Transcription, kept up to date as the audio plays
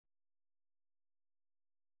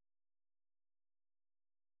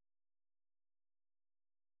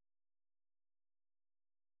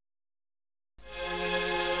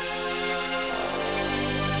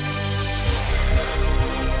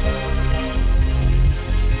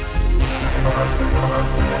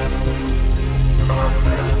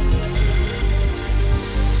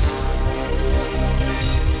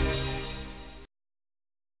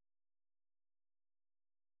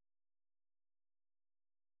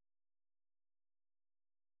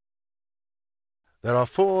There are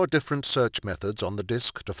 4 different search methods on the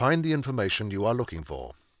disk to find the information you are looking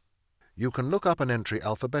for. You can look up an entry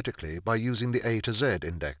alphabetically by using the A to Z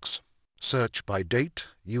index, search by date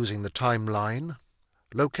using the timeline,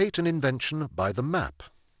 locate an invention by the map,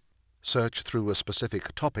 search through a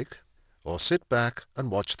specific topic, or sit back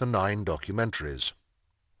and watch the 9 documentaries.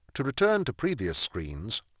 To return to previous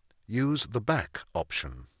screens, use the Back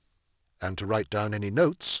option. And to write down any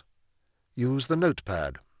notes, use the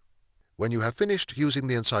Notepad. When you have finished using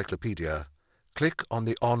the Encyclopedia, click on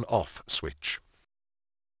the On-Off switch.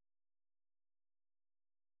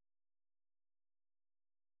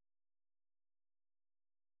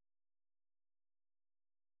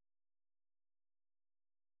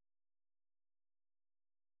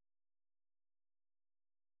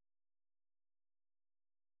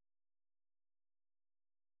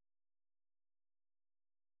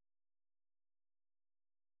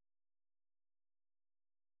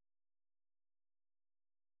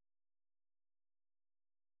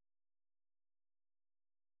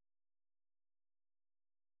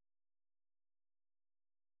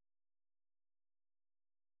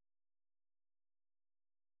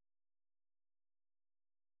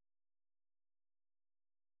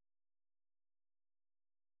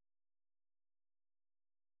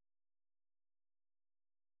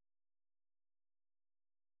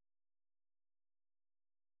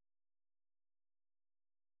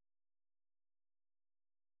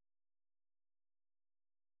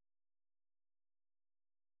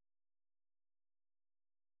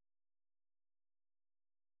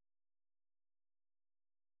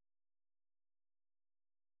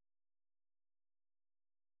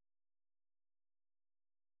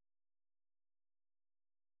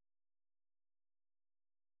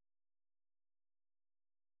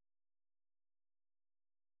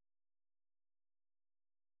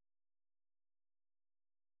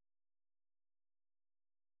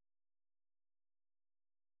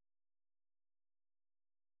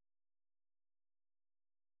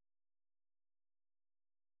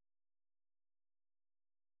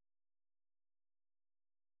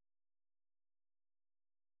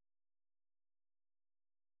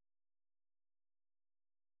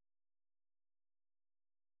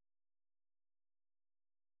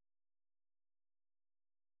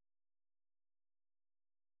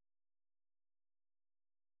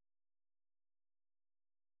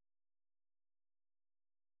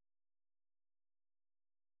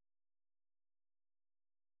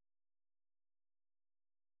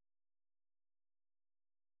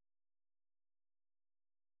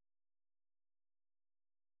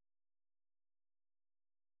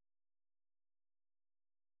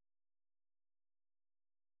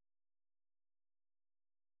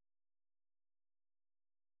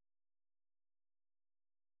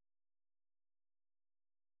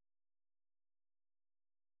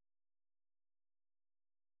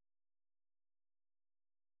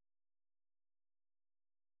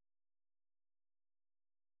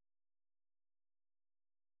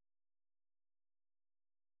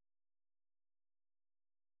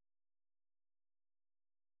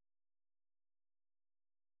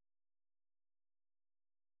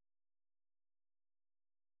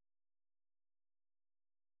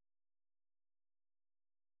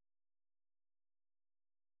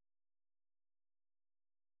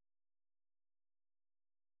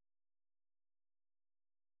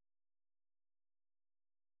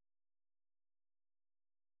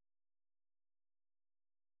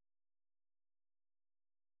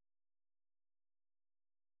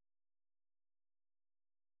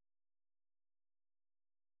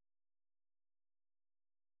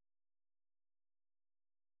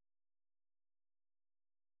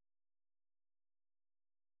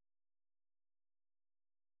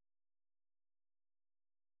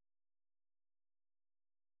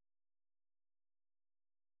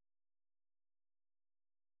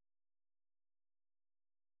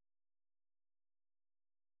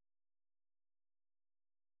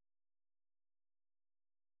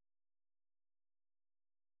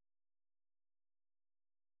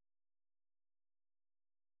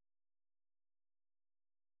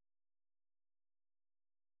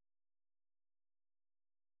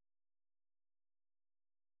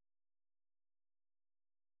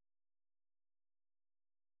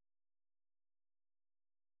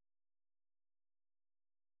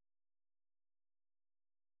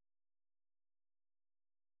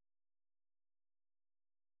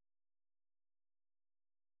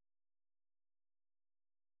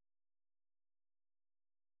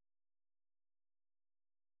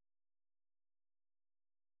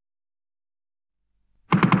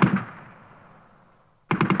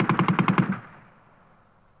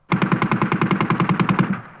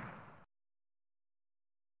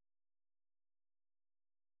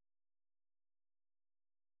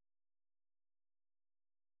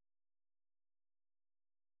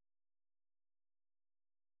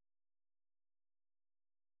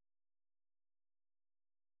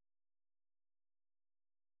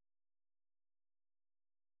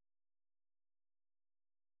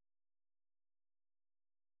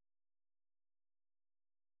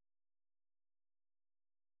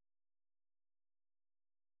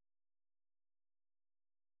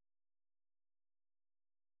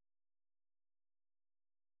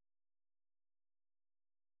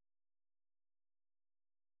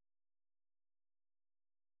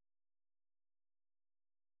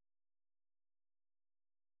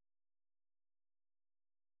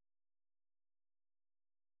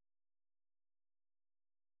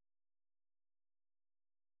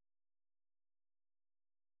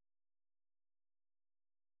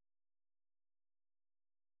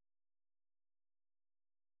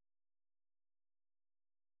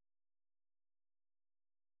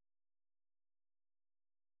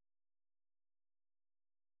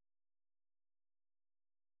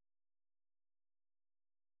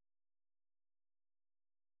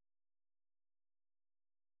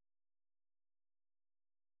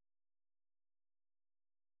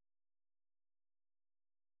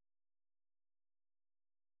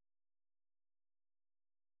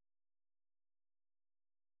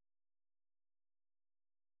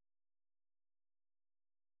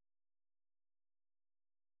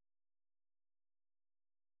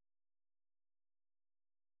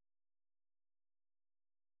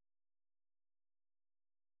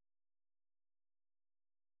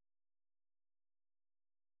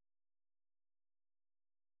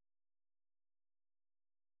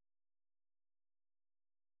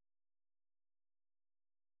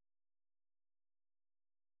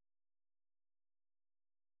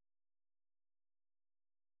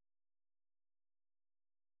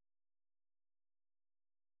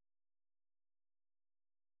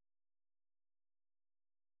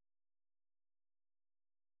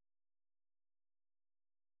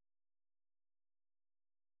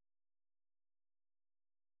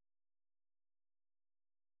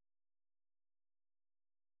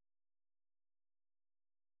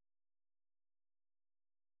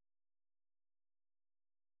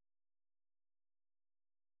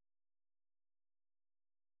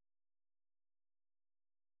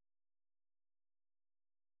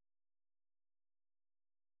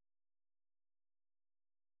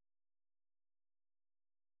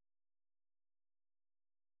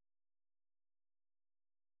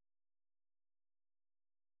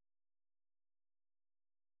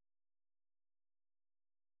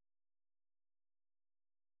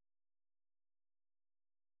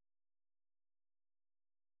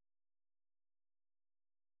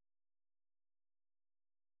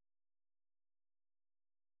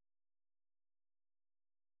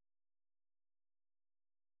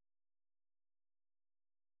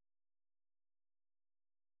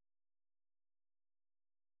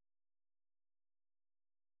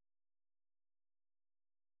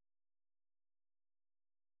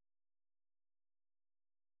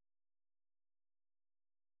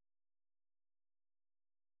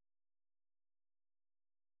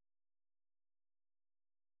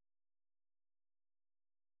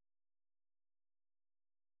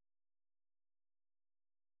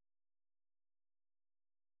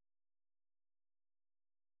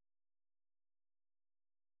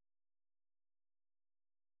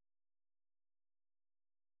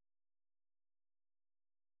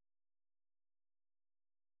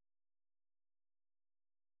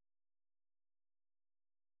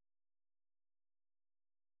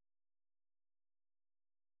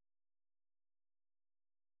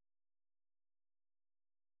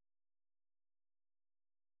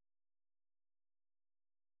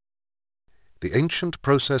 The ancient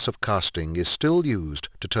process of casting is still used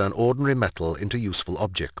to turn ordinary metal into useful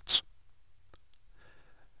objects.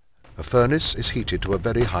 A furnace is heated to a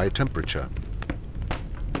very high temperature.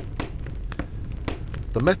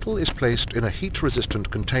 The metal is placed in a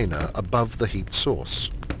heat-resistant container above the heat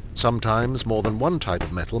source. Sometimes more than one type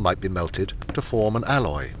of metal might be melted to form an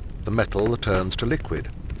alloy. The metal turns to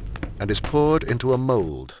liquid and is poured into a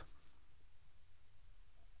mold.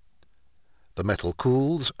 The metal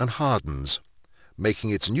cools and hardens,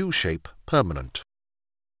 making its new shape permanent.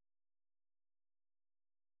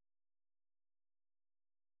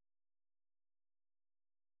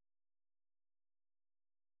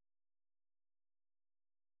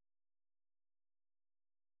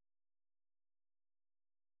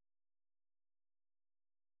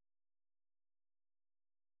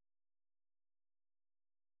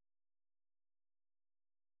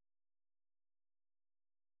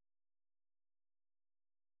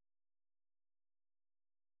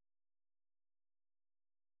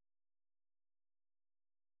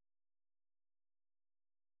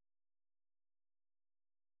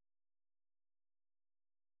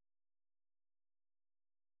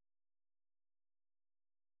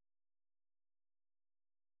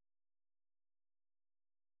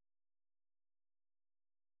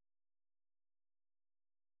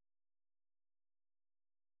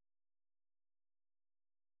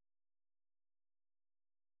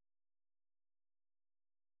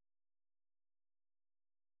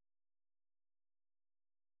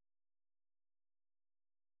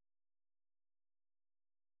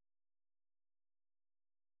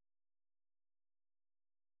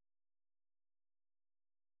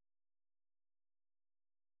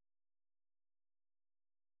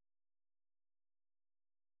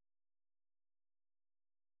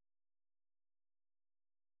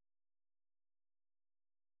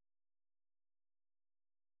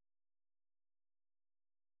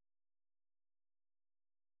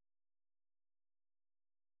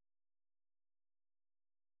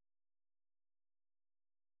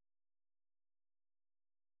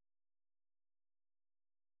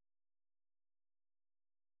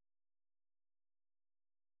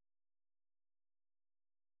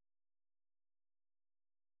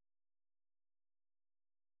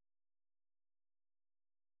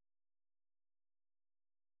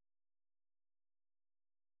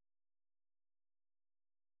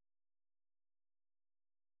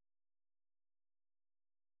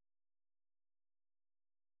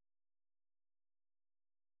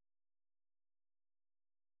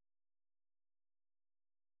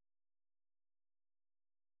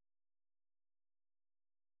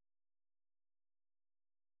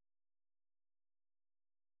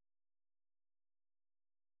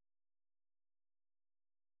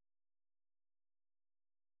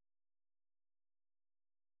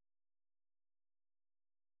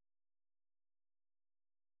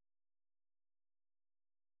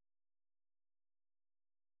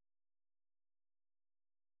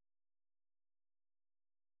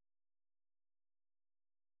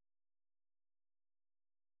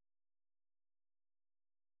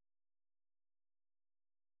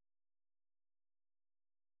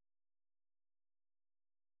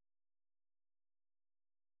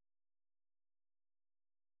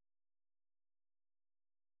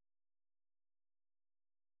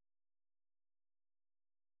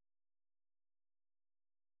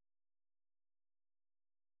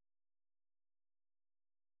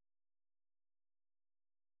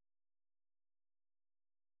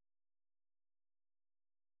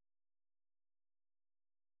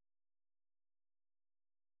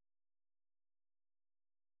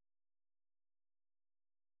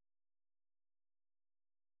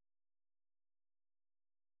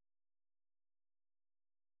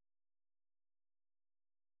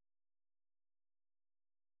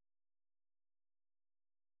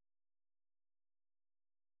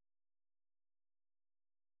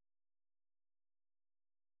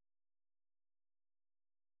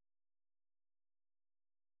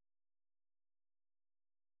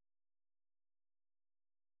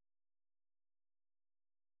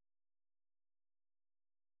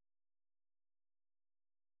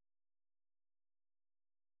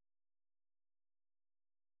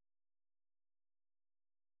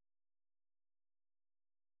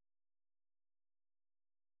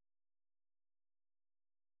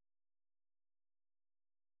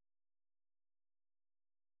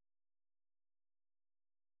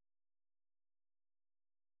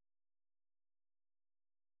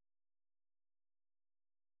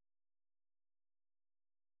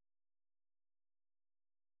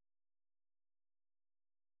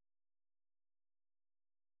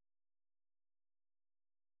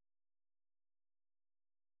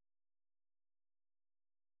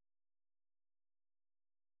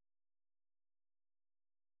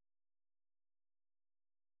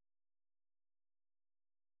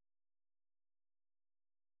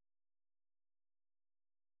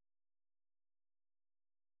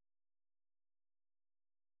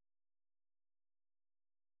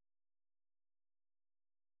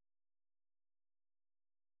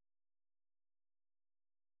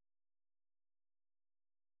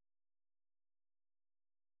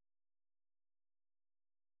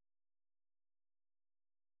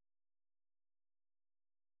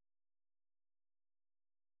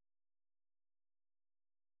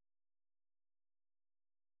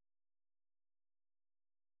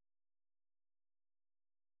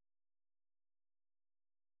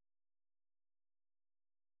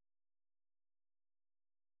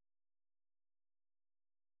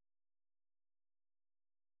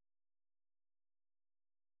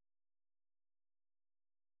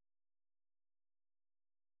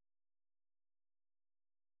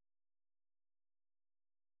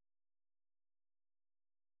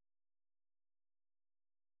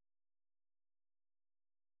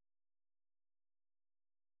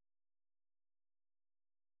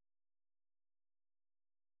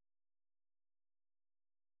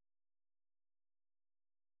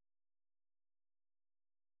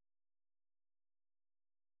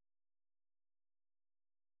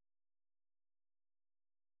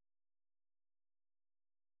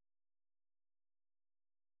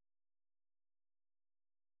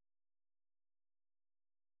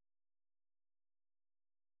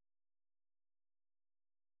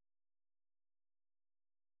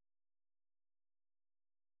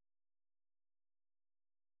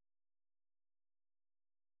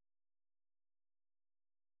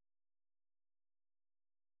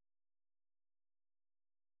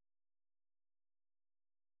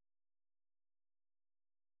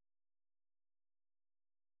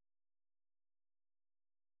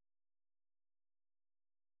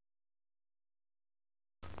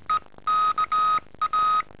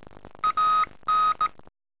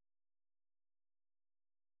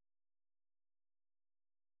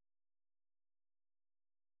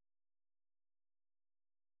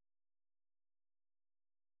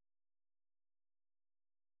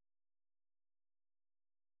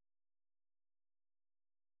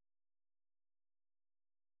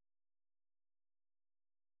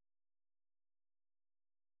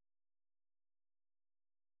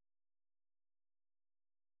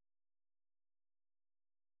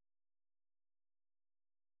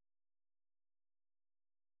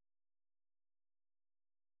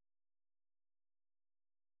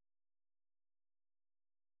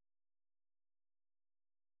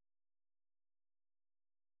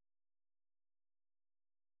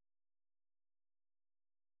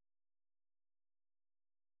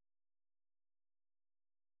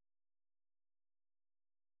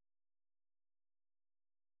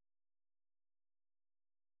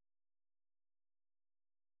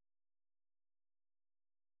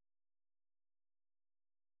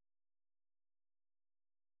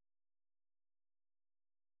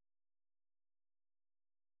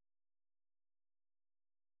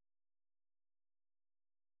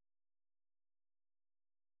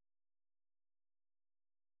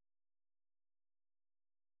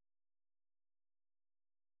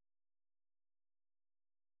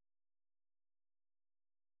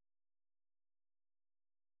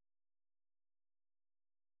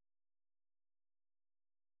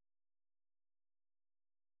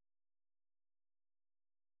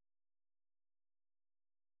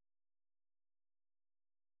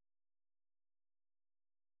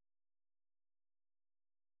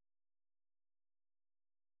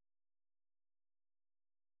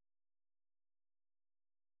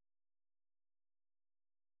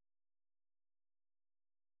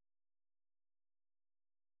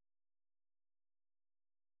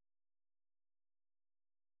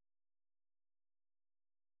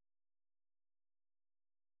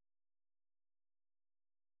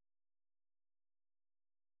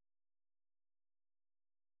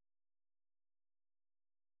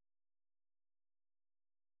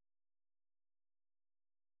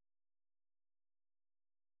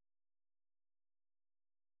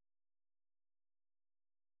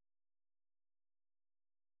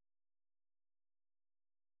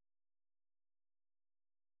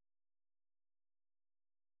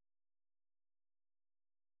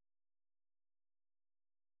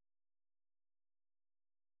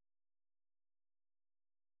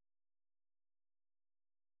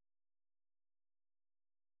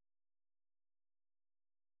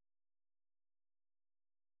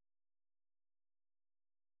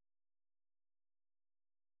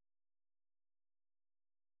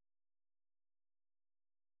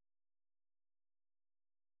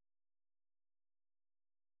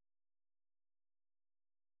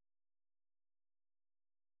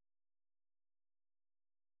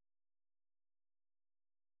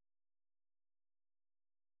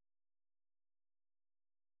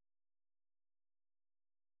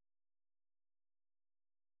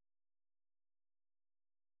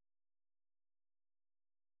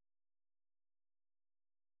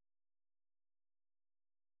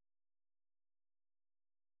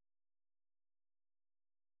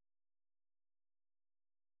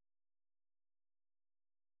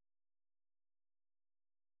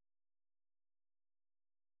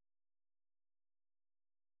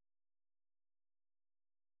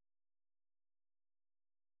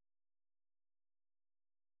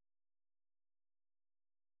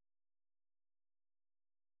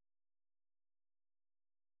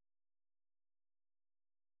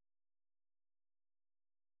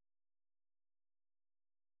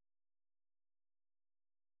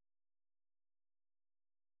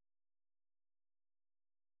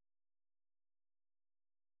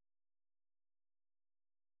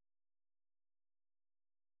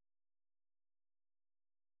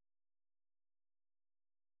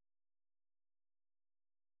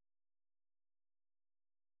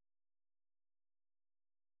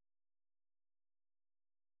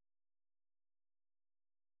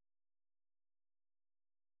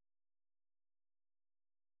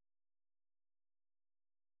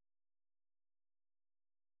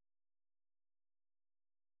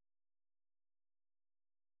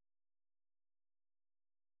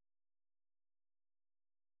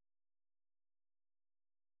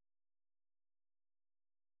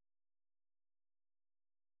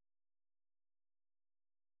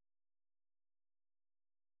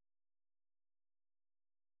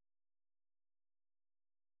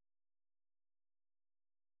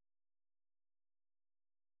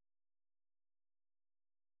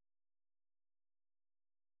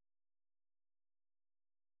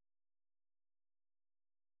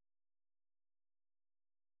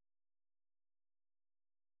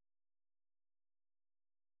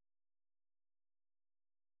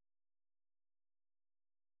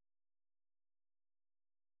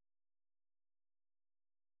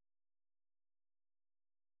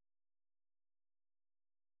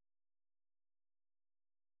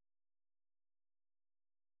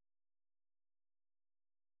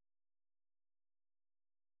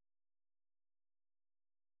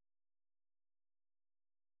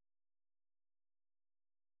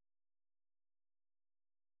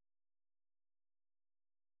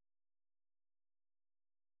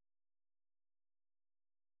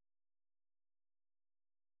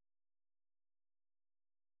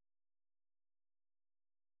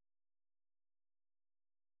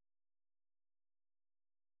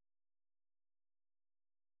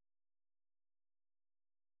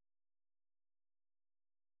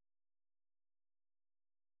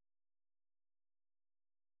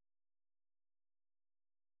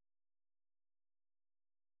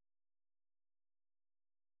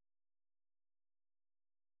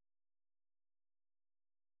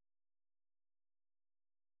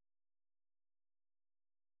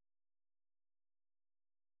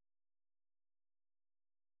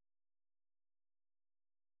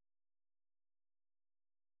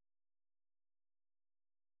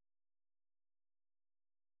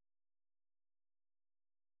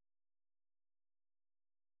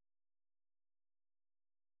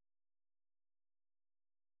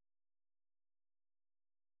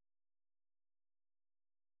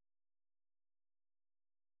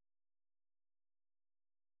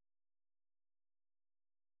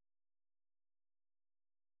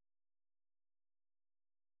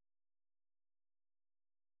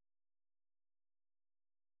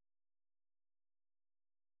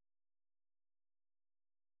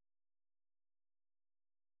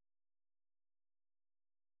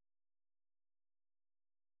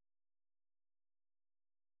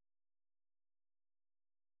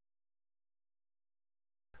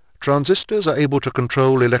 Transistors are able to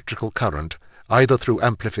control electrical current either through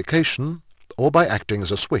amplification or by acting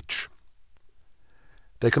as a switch.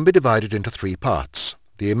 They can be divided into three parts: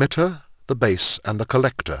 the emitter, the base, and the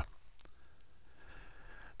collector.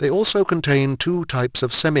 They also contain two types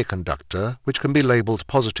of semiconductor which can be labelled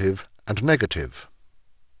positive and negative.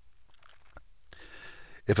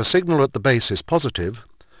 If a signal at the base is positive,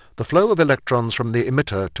 the flow of electrons from the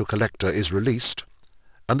emitter to collector is released,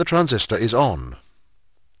 and the transistor is on.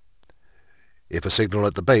 If a signal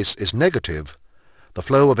at the base is negative, the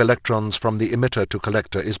flow of electrons from the emitter to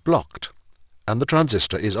collector is blocked, and the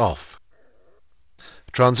transistor is off.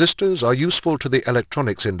 Transistors are useful to the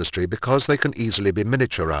electronics industry because they can easily be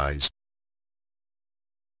miniaturized.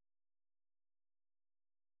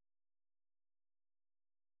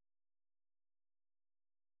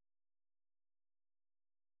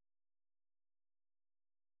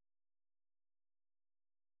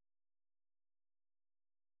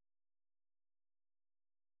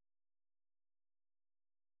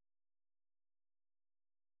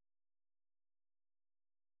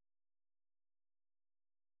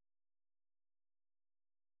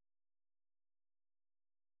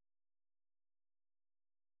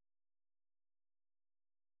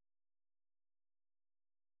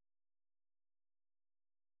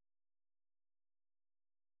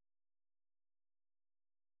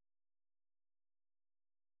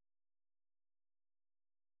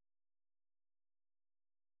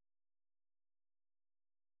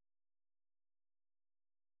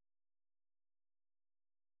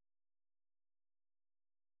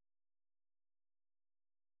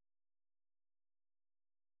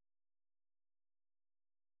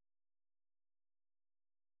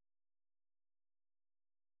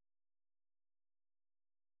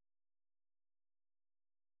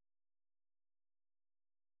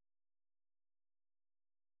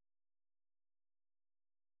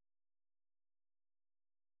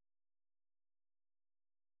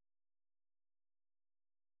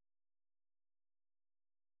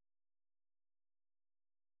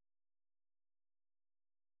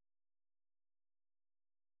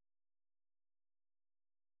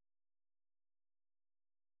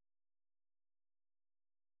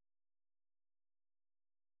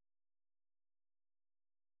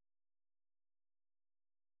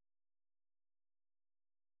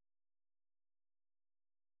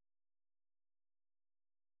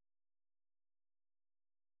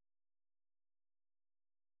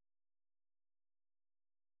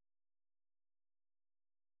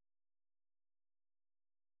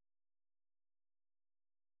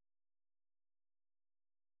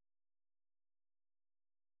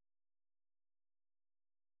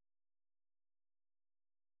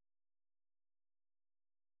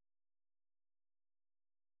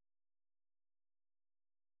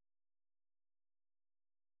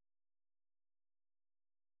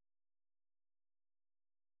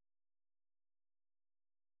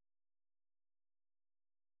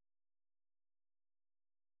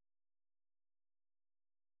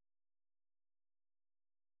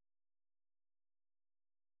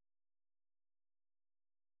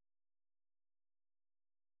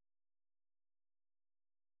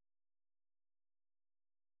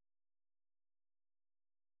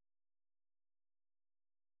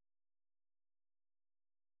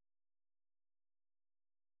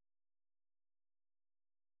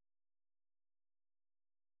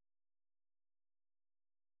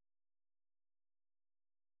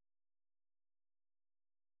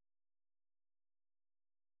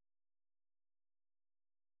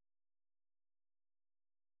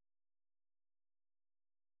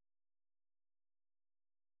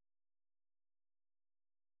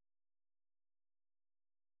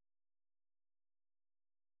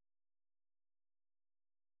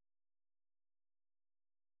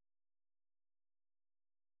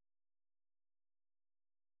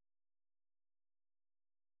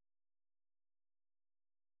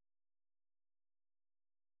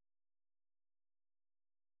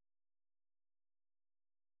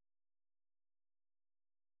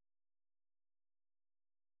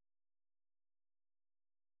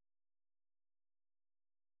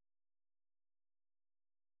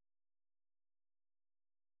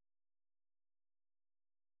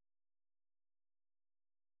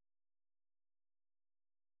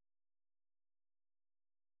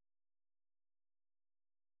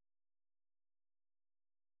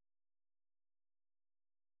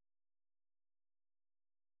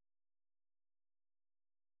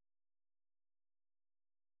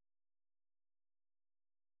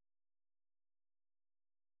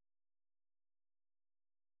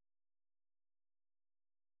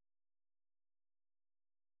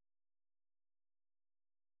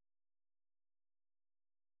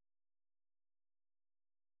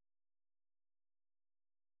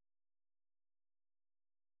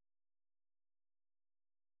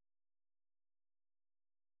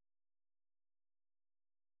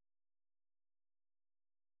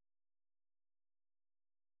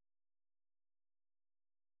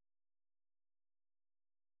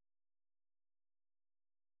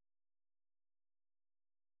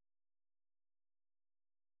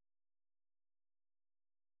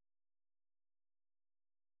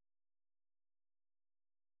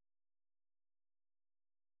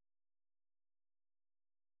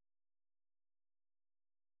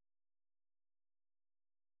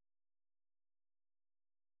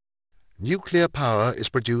 Nuclear power is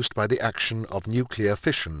produced by the action of nuclear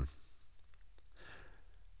fission.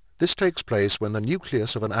 This takes place when the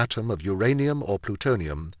nucleus of an atom of uranium or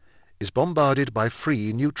plutonium is bombarded by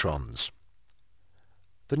free neutrons.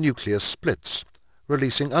 The nucleus splits,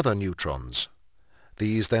 releasing other neutrons.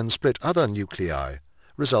 These then split other nuclei,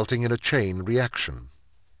 resulting in a chain reaction.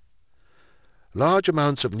 Large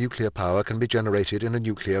amounts of nuclear power can be generated in a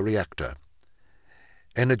nuclear reactor.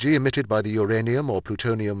 Energy emitted by the uranium or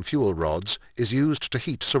plutonium fuel rods is used to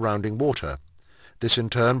heat surrounding water. This in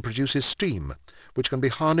turn produces steam, which can be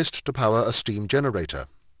harnessed to power a steam generator.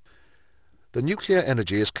 The nuclear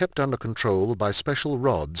energy is kept under control by special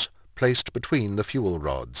rods placed between the fuel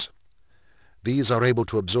rods. These are able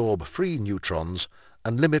to absorb free neutrons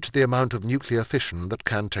and limit the amount of nuclear fission that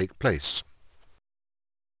can take place.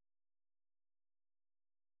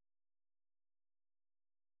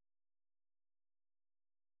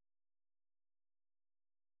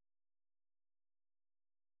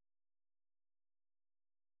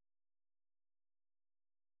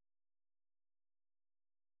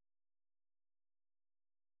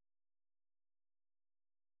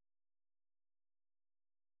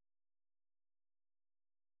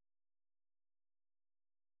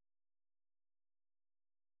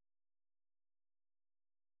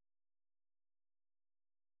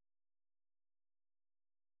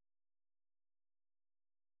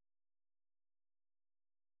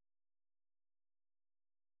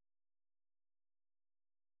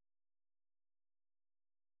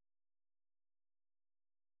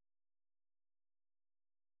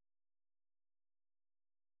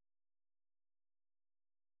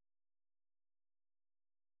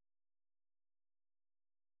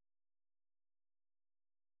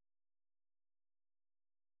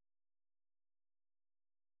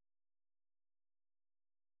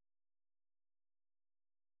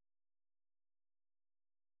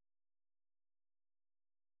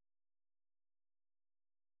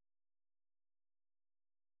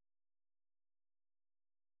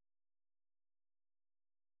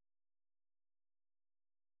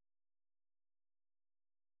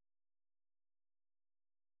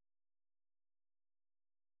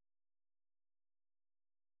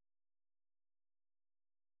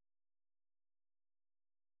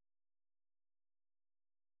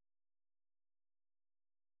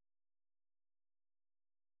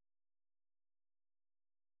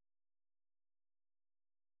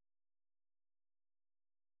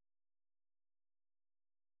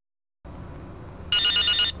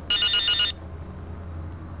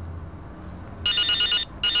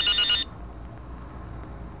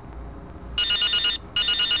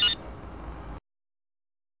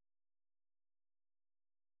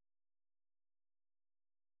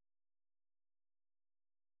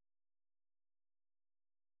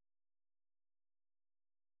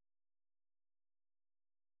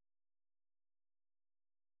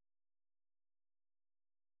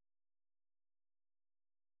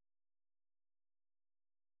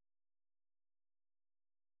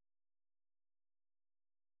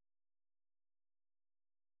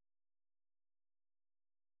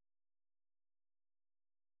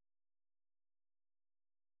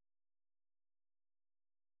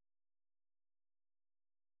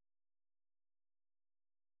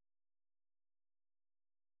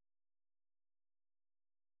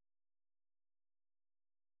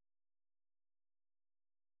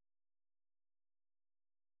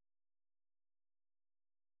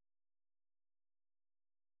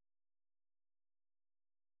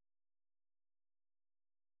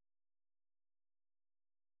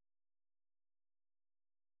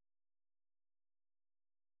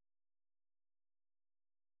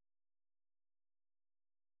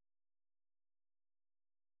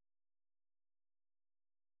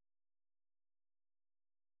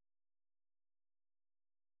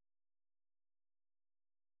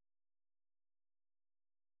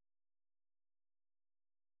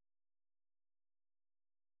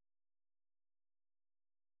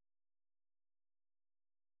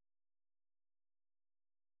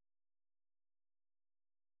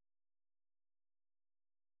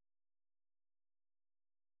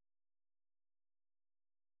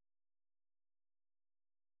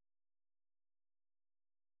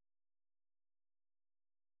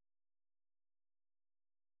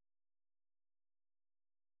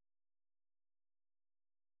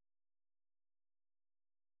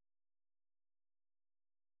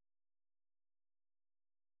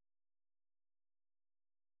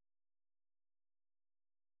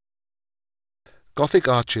 Gothic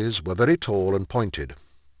arches were very tall and pointed.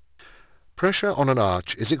 Pressure on an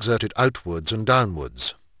arch is exerted outwards and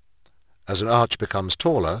downwards. As an arch becomes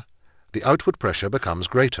taller, the outward pressure becomes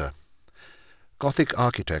greater. Gothic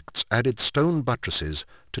architects added stone buttresses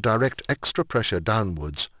to direct extra pressure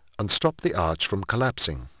downwards and stop the arch from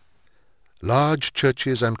collapsing. Large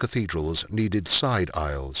churches and cathedrals needed side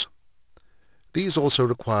aisles. These also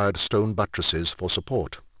required stone buttresses for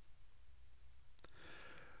support.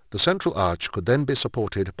 The central arch could then be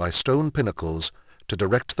supported by stone pinnacles to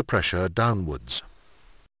direct the pressure downwards.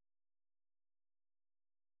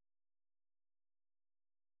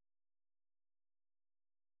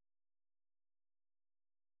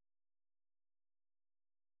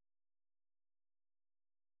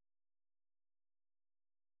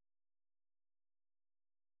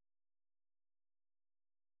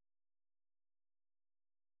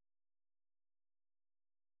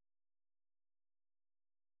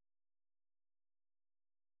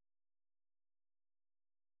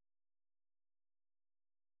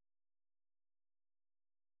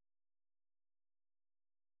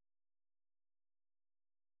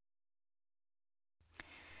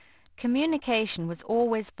 Communication was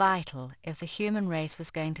always vital if the human race was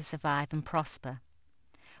going to survive and prosper.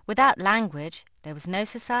 Without language, there was no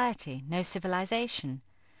society, no civilization,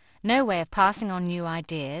 no way of passing on new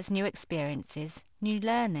ideas, new experiences, new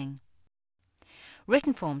learning.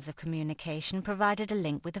 Written forms of communication provided a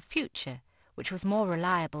link with the future, which was more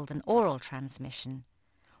reliable than oral transmission.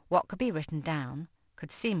 What could be written down could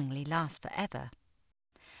seemingly last forever.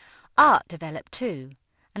 Art developed too,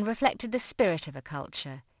 and reflected the spirit of a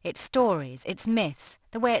culture, its stories, its myths,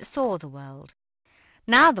 the way it saw the world.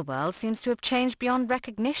 Now the world seems to have changed beyond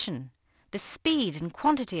recognition. The speed and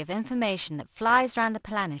quantity of information that flies round the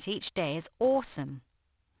planet each day is awesome.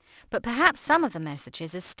 But perhaps some of the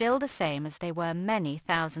messages are still the same as they were many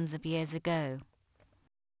thousands of years ago.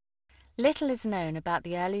 Little is known about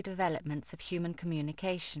the early developments of human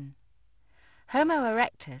communication. Homo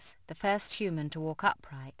erectus, the first human to walk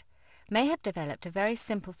upright, may have developed a very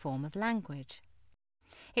simple form of language.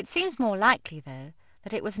 It seems more likely, though,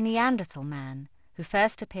 that it was Neanderthal man, who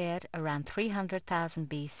first appeared around 300,000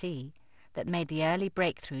 BC, that made the early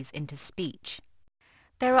breakthroughs into speech.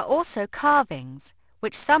 There are also carvings,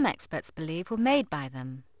 which some experts believe were made by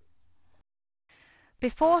them.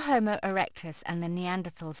 Before Homo erectus and the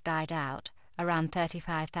Neanderthals died out, around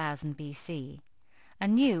 35,000 BC, a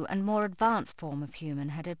new and more advanced form of human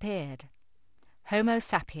had appeared. Homo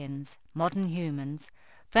sapiens, modern humans,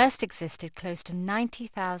 first existed close to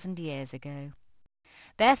 90,000 years ago.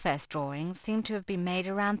 Their first drawings seem to have been made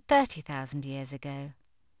around 30,000 years ago.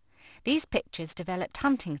 These pictures developed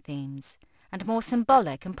hunting themes and more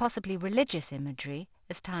symbolic and possibly religious imagery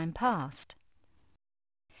as time passed.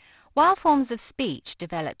 While forms of speech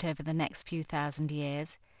developed over the next few thousand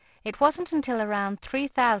years, it wasn't until around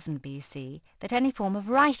 3000 BC that any form of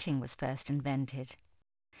writing was first invented.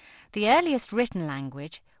 The earliest written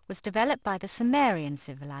language was developed by the Sumerian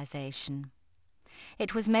civilization.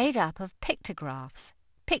 It was made up of pictographs,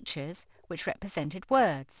 pictures which represented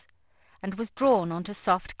words, and was drawn onto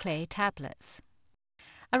soft clay tablets.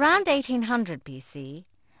 Around 1800 BC,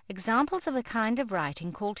 examples of a kind of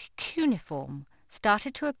writing called cuneiform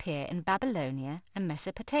started to appear in Babylonia and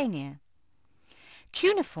Mesopotamia.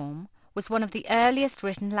 Cuneiform was one of the earliest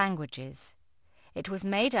written languages. It was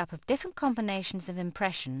made up of different combinations of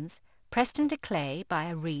impressions pressed into clay by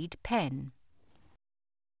a reed pen.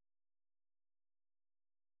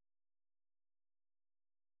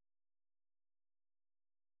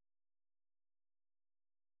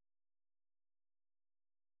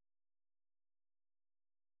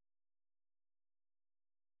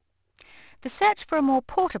 The search for a more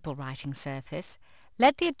portable writing surface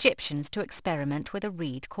led the Egyptians to experiment with a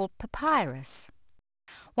reed called papyrus.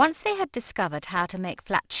 Once they had discovered how to make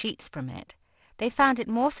flat sheets from it, they found it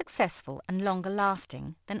more successful and longer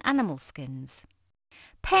lasting than animal skins.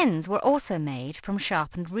 Pens were also made from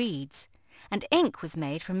sharpened reeds, and ink was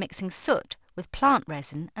made from mixing soot with plant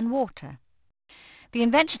resin and water. The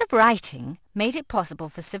invention of writing made it possible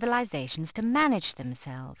for civilizations to manage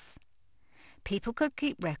themselves. People could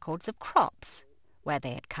keep records of crops, where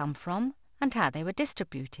they had come from and how they were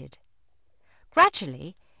distributed.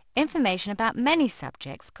 Gradually, information about many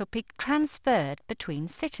subjects could be transferred between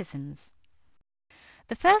citizens.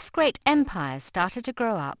 The first great empires started to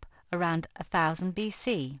grow up around 1000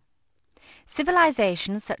 BC.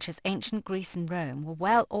 Civilizations such as ancient Greece and Rome were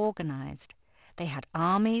well organized. They had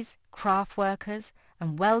armies, craft workers,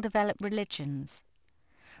 and well-developed religions.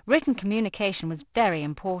 Written communication was very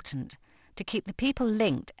important to keep the people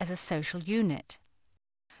linked as a social unit.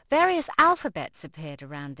 Various alphabets appeared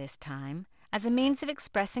around this time as a means of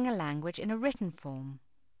expressing a language in a written form.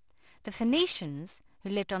 The Phoenicians, who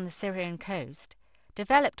lived on the Syrian coast,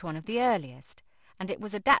 developed one of the earliest, and it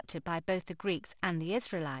was adapted by both the Greeks and the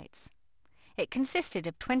Israelites. It consisted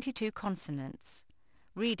of 22 consonants.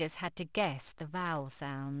 Readers had to guess the vowel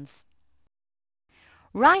sounds.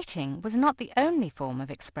 Writing was not the only form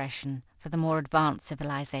of expression for the more advanced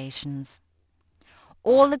civilizations.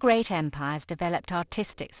 All the great empires developed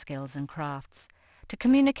artistic skills and crafts to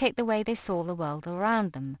communicate the way they saw the world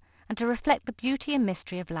around them and to reflect the beauty and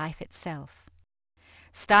mystery of life itself.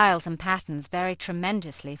 Styles and patterns varied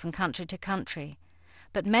tremendously from country to country,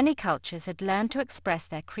 but many cultures had learned to express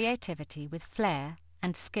their creativity with flair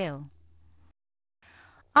and skill.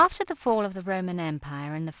 After the fall of the Roman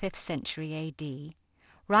Empire in the 5th century AD,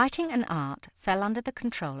 writing and art fell under the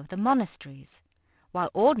control of the monasteries, while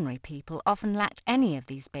ordinary people often lacked any of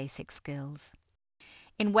these basic skills.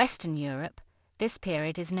 In Western Europe, this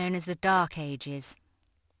period is known as the Dark Ages.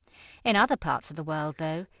 In other parts of the world,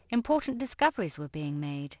 though, important discoveries were being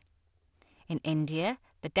made. In India,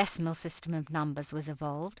 the decimal system of numbers was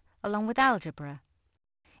evolved, along with algebra.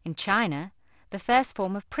 In China, the first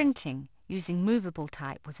form of printing, using movable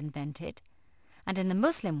type, was invented, and in the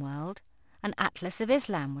Muslim world, an Atlas of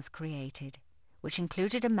Islam was created, which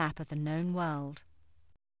included a map of the known world.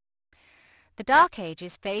 The Dark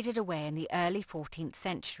Ages faded away in the early 14th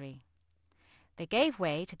century. They gave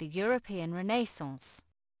way to the European Renaissance.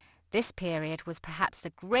 This period was perhaps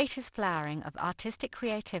the greatest flowering of artistic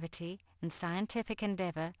creativity and scientific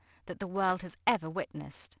endeavour that the world has ever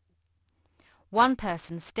witnessed. One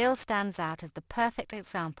person still stands out as the perfect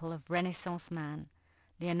example of Renaissance man,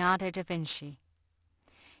 Leonardo da Vinci.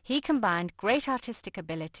 He combined great artistic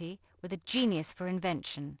ability with a genius for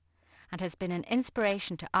invention, and has been an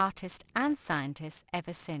inspiration to artists and scientists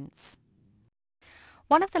ever since.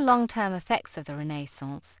 One of the long-term effects of the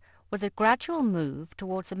Renaissance was a gradual move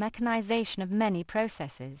towards the mechanization of many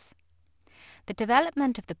processes. The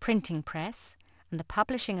development of the printing press and the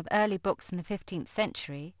publishing of early books in the 15th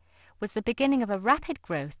century was the beginning of a rapid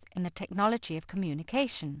growth in the technology of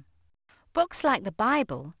communication. Books like the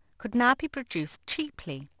Bible could now be produced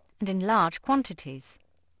cheaply and in large quantities.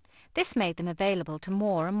 This made them available to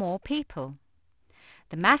more and more people.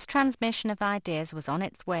 The mass transmission of ideas was on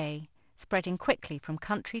its way, spreading quickly from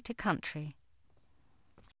country to country.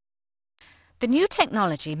 The new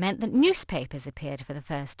technology meant that newspapers appeared for the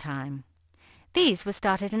first time. These were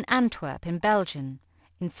started in Antwerp in Belgium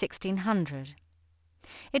in 1600.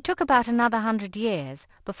 It took about another 100 years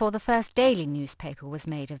before the first daily newspaper was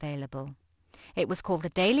made available. It was called the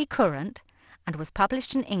Daily Courant and was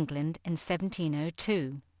published in England in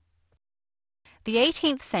 1702. The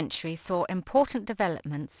 18th century saw important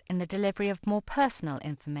developments in the delivery of more personal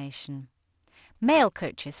information. Mail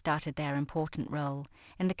coaches started their important role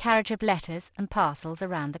in the carriage of letters and parcels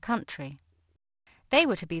around the country. They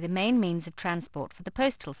were to be the main means of transport for the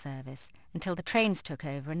postal service until the trains took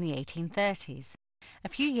over in the 1830s. A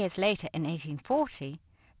few years later, in 1840,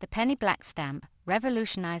 the penny black stamp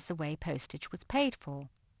revolutionized the way postage was paid for.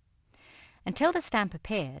 Until the stamp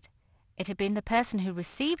appeared, it had been the person who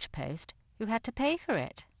received post who had to pay for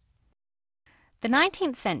it. The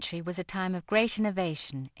 19th century was a time of great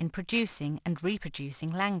innovation in producing and reproducing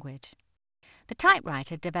language. The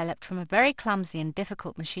typewriter developed from a very clumsy and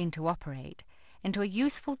difficult machine to operate into a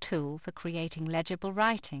useful tool for creating legible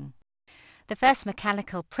writing. The first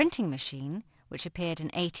mechanical printing machine, which appeared in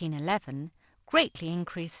 1811, greatly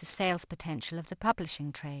increased the sales potential of the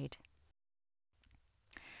publishing trade.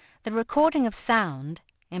 The recording of sound,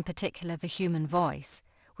 in particular the human voice,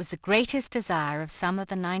 was the greatest desire of some of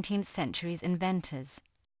the 19th century's inventors.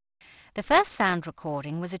 The first sound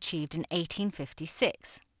recording was achieved in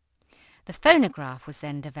 1856. The phonograph was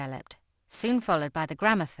then developed, soon followed by the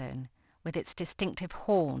gramophone, with its distinctive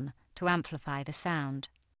horn to amplify the sound.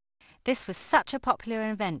 This was such a popular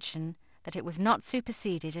invention that it was not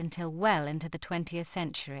superseded until well into the 20th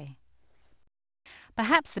century.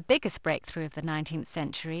 Perhaps the biggest breakthrough of the 19th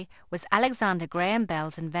century was Alexander Graham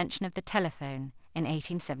Bell's invention of the telephone in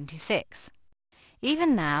 1876.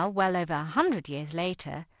 Even now, well over 100 years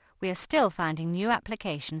later, we are still finding new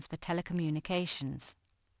applications for telecommunications.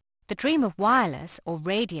 The dream of wireless or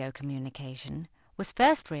radio communication was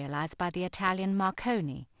first realized by the Italian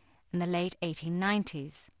Marconi in the late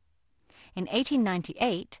 1890s. In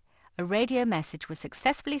 1898, a radio message was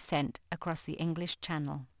successfully sent across the English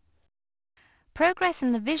Channel. Progress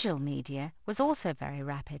in the visual media was also very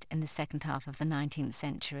rapid in the second half of the 19th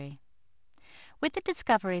century. With the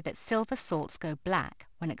discovery that silver salts go black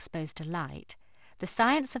when exposed to light, the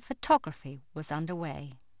science of photography was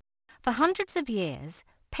underway. For hundreds of years,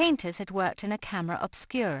 painters had worked in a camera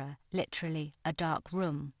obscura, literally a dark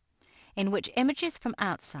room, in which images from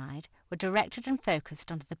outside were directed and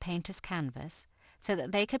focused onto the painter's canvas so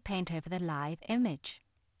that they could paint over the live image.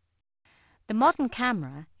 The modern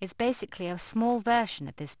camera is basically a small version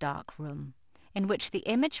of this dark room, in which the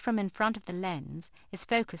image from in front of the lens is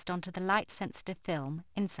focused onto the light-sensitive film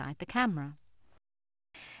inside the camera.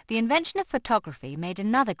 The invention of photography made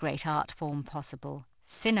another great art form possible,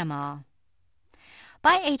 cinema.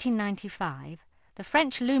 By 1895, the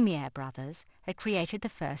French Lumière brothers had created the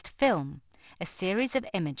first film, a series of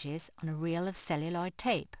images on a reel of celluloid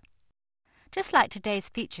tape. Just like today's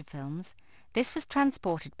feature films, this was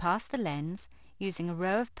transported past the lens using a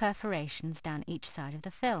row of perforations down each side of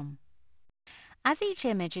the film. As each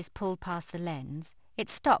image is pulled past the lens, it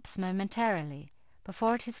stops momentarily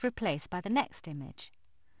before it is replaced by the next image.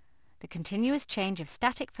 The continuous change of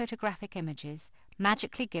static photographic images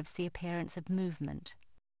magically gives the appearance of movement.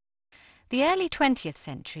 The early 20th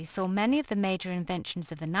century saw many of the major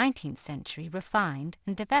inventions of the 19th century refined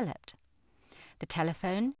and developed. The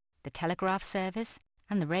telephone, the telegraph service,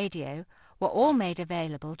 and the radio were all made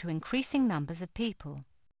available to increasing numbers of people.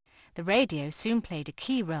 The radio soon played a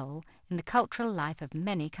key role in the cultural life of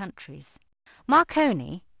many countries.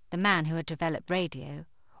 Marconi, the man who had developed radio,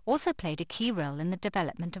 also played a key role in the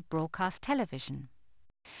development of broadcast television.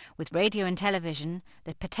 With radio and television,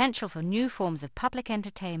 the potential for new forms of public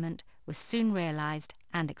entertainment was soon realized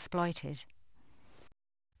and exploited.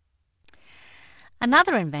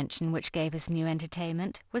 Another invention which gave us new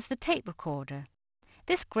entertainment was the tape recorder.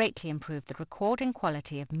 This greatly improved the recording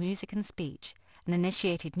quality of music and speech and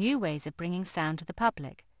initiated new ways of bringing sound to the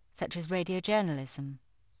public, such as radio journalism.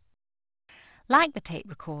 Like the tape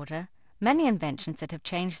recorder, many inventions that have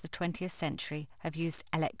changed the 20th century have used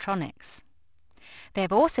electronics. They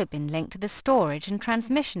have also been linked to the storage and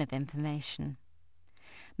transmission of information.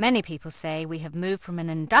 Many people say we have moved from an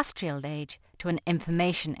industrial age to an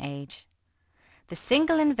information age. The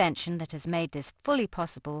single invention that has made this fully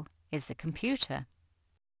possible is the computer.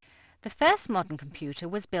 The first modern computer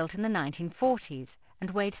was built in the 1940s and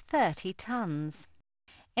weighed 30 tons.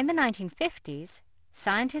 In the 1950s,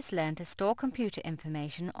 scientists learned to store computer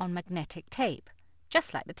information on magnetic tape,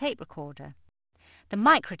 just like the tape recorder. The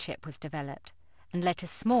microchip was developed and led to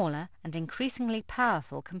smaller and increasingly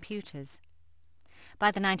powerful computers. By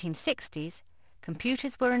the 1960s,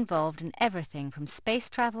 computers were involved in everything from space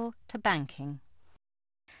travel to banking.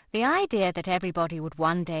 The idea that everybody would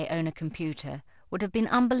one day own a computer would have been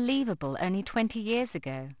unbelievable only 20 years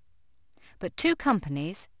ago. But two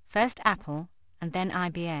companies, first Apple and then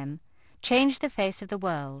IBM, changed the face of the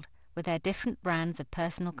world with their different brands of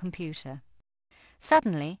personal computer.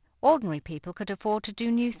 Suddenly, ordinary people could afford to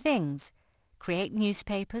do new things, create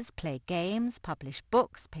newspapers, play games, publish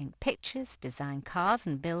books, paint pictures, design cars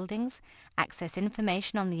and buildings, access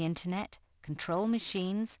information on the internet, control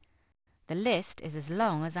machines. The list is as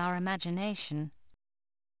long as our imagination.